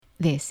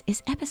This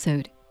is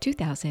episode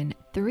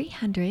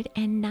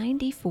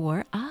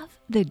 2394 of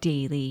the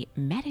Daily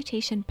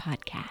Meditation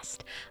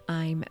Podcast.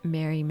 I'm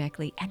Mary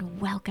Meckley, and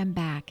welcome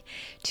back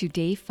to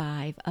day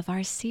 5 of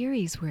our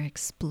series we're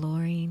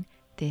exploring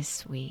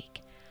this week.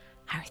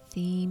 Our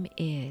theme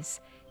is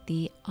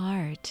the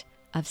art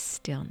of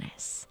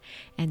stillness,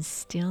 and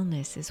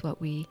stillness is what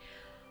we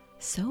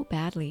so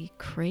badly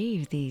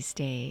crave these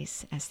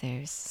days, as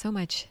there's so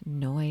much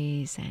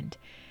noise and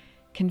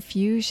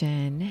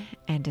confusion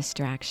and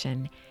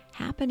distraction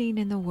happening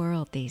in the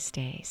world these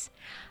days.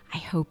 I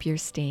hope you're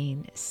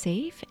staying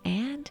safe,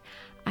 and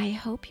I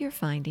hope you're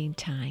finding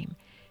time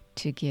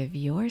to give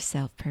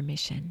yourself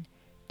permission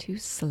to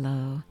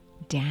slow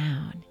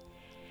down.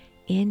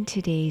 In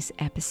today's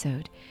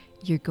episode,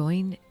 you're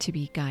going to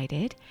be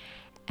guided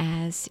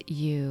as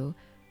you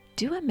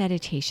do a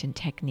meditation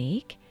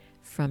technique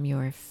from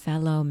your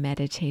fellow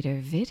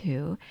meditator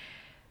Vidhu,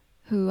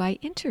 who I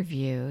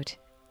interviewed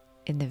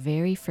in the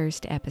very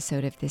first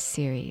episode of this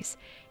series.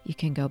 You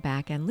can go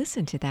back and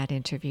listen to that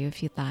interview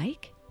if you'd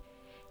like.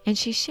 And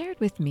she shared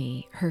with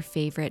me her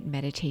favorite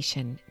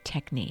meditation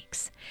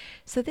techniques.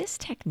 So this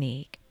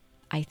technique,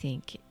 I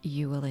think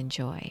you will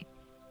enjoy.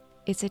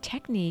 It's a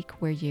technique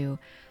where you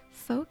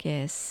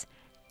focus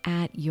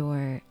at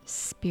your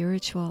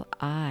spiritual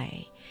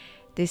eye.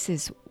 This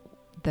is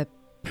the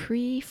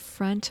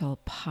prefrontal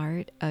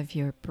part of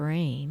your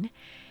brain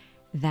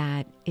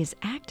that is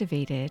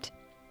activated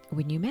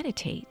when you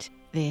meditate.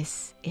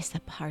 This is the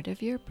part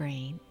of your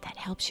brain that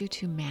helps you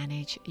to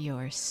manage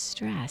your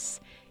stress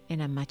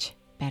in a much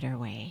better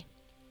way.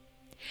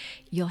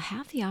 You'll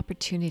have the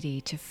opportunity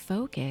to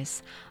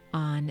focus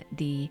on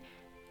the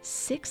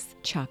 6th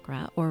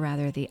chakra, or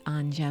rather the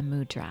Anja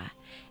Mudra,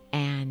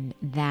 and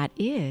that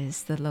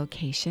is the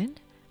location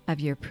of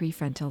your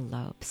prefrontal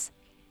lobes.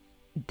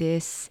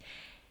 This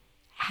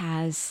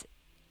has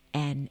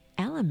an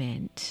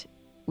element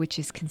which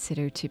is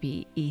considered to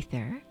be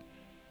ether.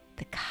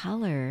 The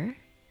color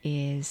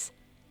is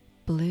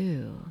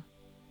blue,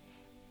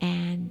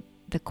 and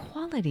the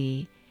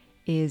quality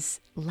is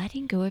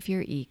letting go of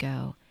your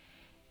ego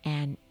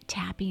and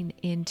tapping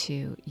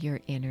into your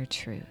inner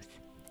truth.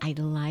 I'd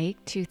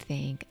like to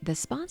thank the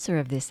sponsor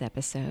of this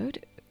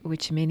episode,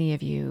 which many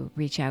of you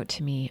reach out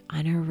to me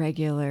on a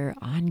regular,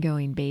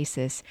 ongoing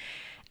basis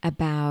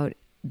about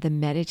the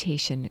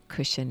meditation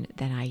cushion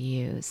that I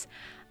use.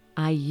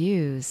 I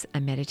use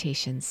a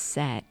meditation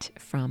set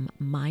from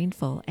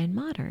Mindful and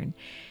Modern.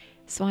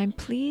 So I'm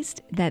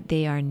pleased that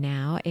they are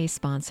now a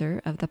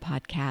sponsor of the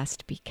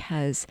podcast,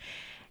 because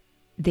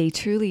they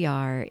truly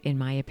are, in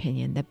my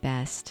opinion, the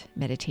best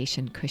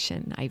meditation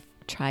cushion. I've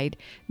tried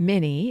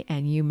many,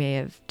 and you may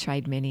have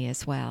tried many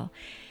as well.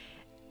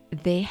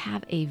 They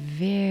have a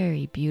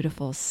very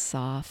beautiful,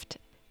 soft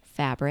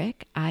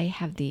fabric. I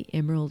have the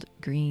emerald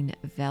green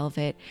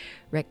velvet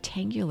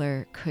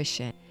rectangular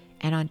cushion.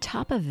 And on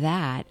top of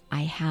that,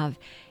 I have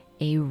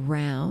a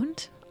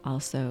round,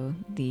 also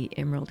the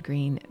emerald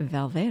green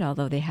velvet,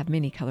 although they have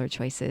many color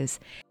choices.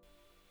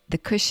 The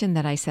cushion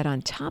that I set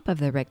on top of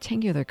the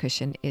rectangular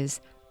cushion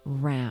is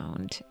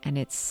round, and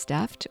it's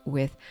stuffed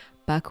with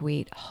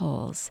buckwheat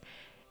hulls.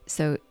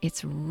 So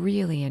it's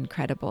really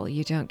incredible.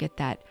 You don't get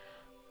that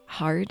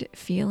hard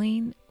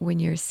feeling when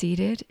you're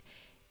seated.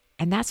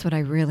 And that's what I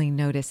really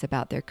notice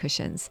about their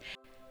cushions.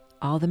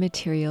 All the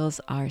materials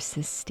are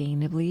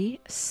sustainably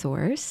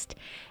sourced,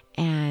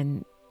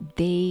 and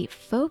they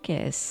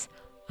focus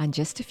on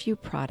just a few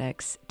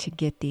products to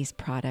get these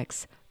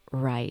products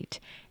right.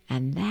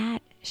 And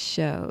that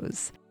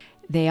shows.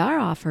 They are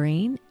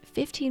offering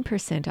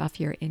 15%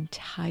 off your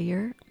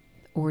entire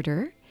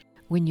order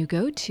when you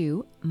go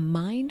to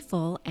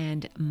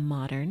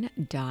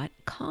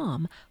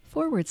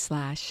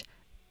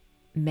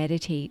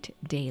mindfulandmodern.com/meditate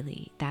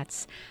daily.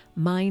 That's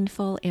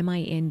mindful,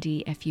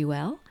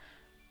 MINDFUL,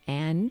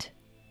 and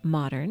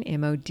modern,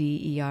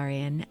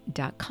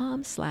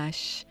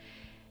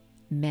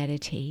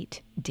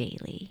 modern.com/meditate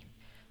daily.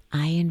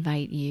 I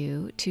invite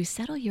you to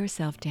settle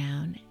yourself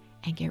down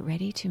and get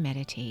ready to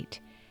meditate,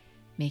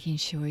 making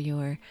sure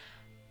your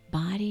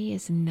body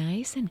is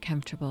nice and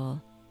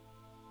comfortable.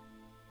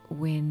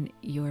 When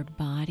your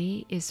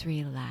body is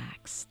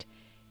relaxed,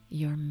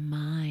 your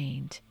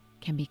mind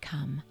can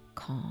become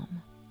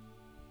calm.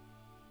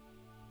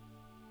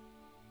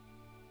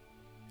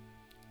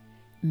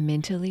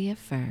 Mentally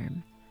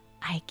affirm,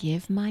 I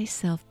give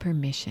myself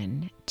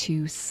permission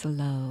to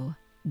slow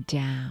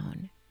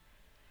down.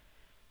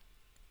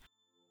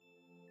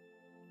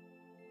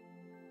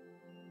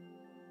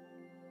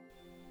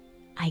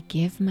 I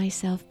give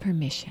myself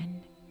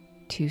permission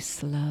to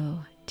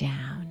slow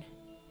down.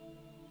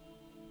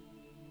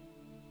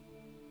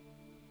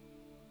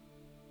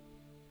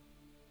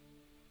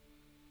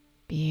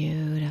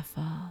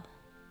 Beautiful.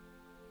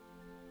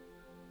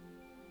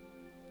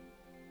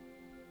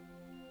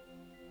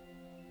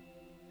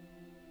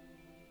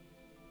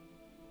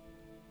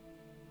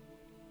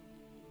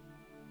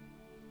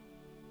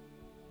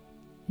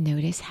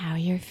 Notice how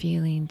you're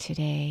feeling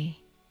today.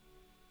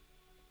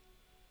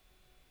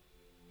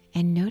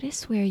 And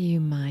notice where you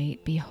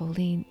might be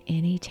holding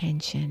any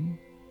tension.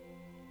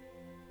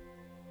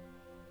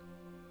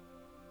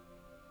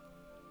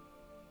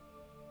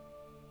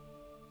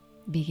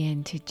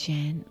 Begin to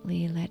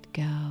gently let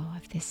go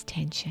of this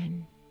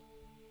tension.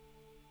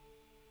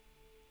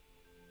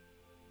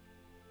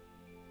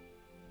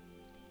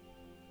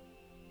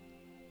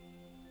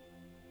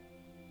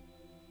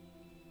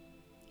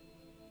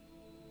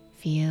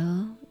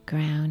 Feel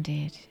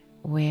grounded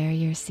where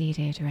you're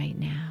seated right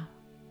now,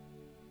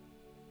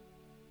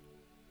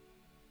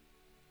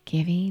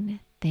 giving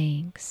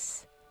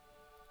thanks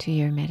to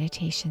your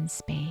meditation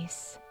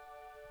space.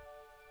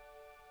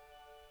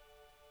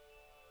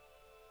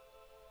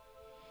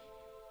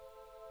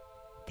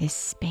 This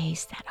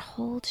space that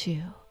holds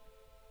you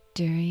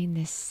during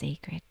this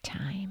sacred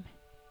time.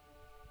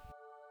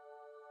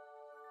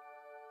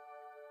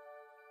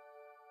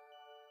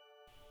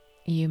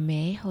 You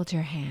may hold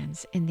your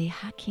hands in the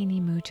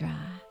Hakini Mudra,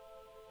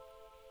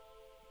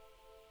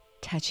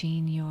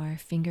 touching your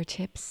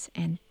fingertips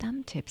and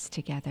thumb tips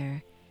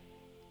together,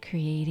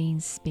 creating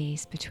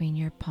space between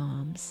your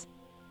palms,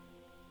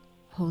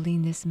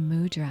 holding this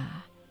mudra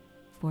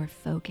for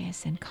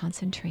focus and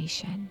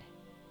concentration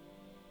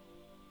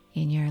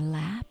in your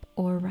lap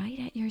or right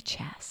at your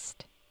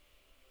chest.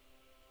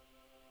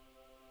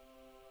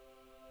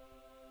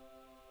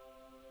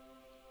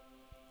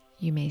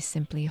 You may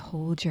simply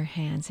hold your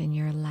hands in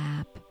your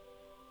lap.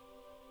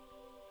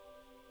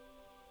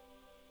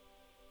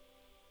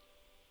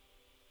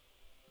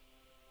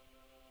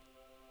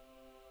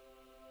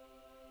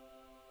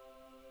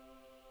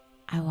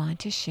 I want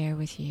to share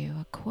with you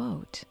a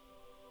quote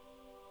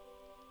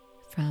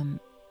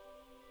from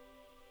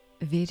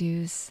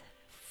Vidu's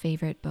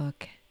favorite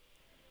book,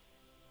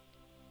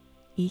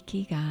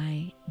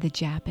 Ikigai, The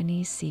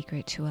Japanese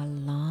Secret to a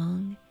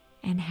Long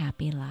and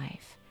Happy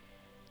Life,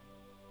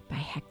 by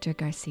Hector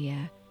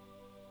Garcia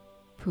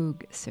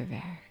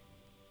Puigcerver.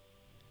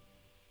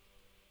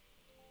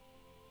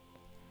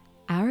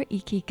 Our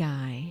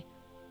Ikigai,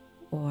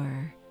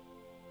 or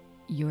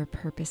your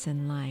purpose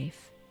in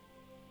life,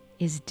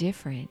 is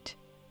different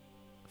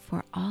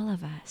for all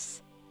of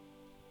us.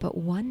 But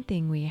one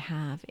thing we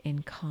have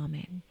in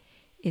common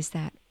is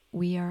that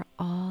we are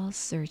all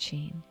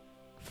searching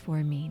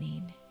for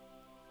meaning.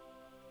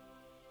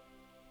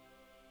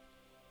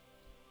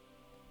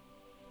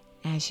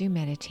 As you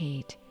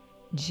meditate,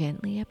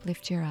 gently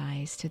uplift your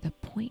eyes to the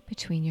point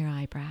between your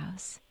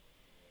eyebrows,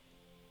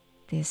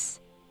 this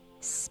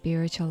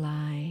spiritual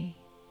eye,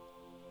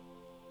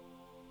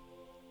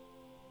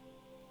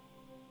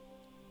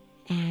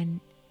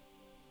 and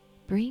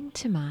bring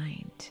to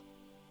mind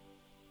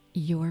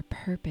your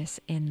purpose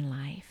in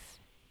life.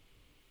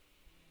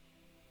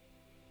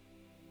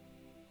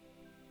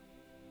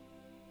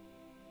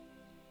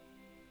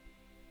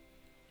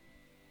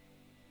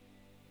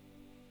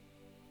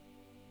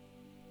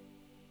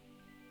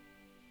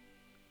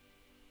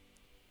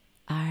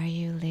 Are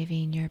you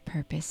living your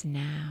purpose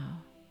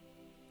now?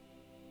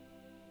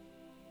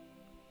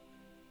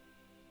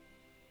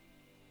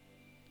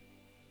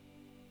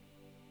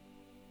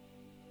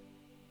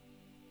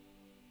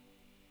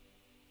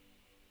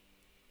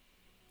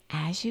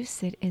 As you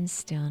sit in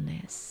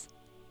stillness,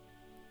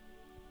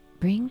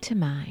 bring to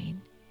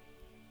mind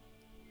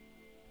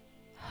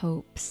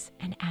hopes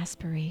and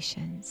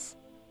aspirations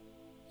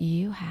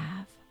you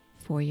have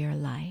for your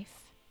life.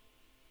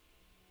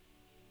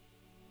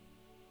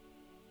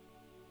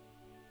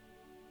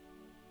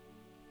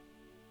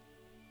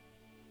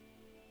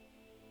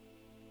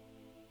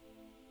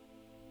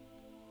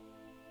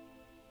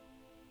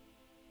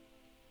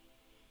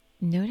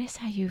 Notice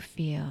how you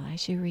feel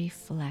as you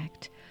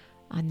reflect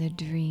on the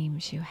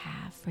dreams you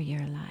have for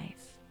your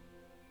life.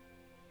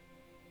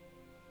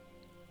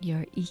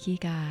 Your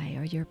ikigai,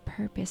 or your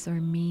purpose or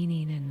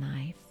meaning in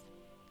life.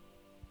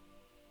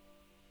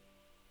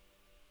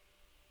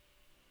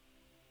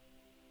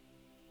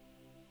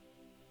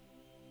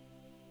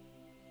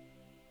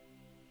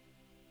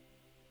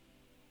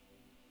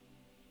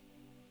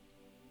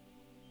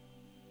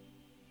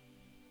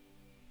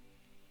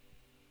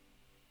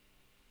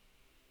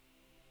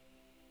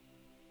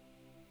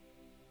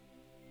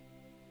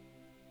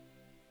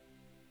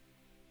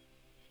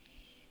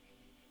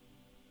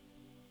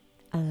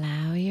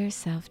 Allow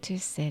yourself to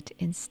sit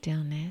in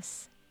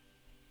stillness,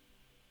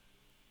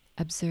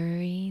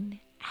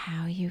 observing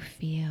how you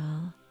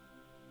feel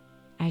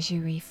as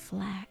you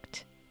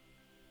reflect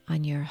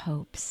on your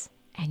hopes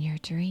and your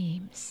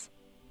dreams.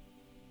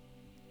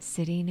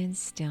 Sitting in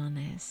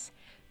stillness,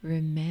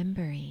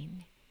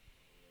 remembering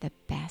the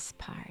best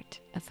part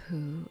of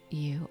who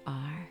you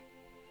are.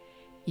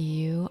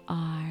 You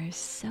are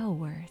so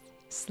worth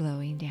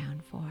slowing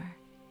down for.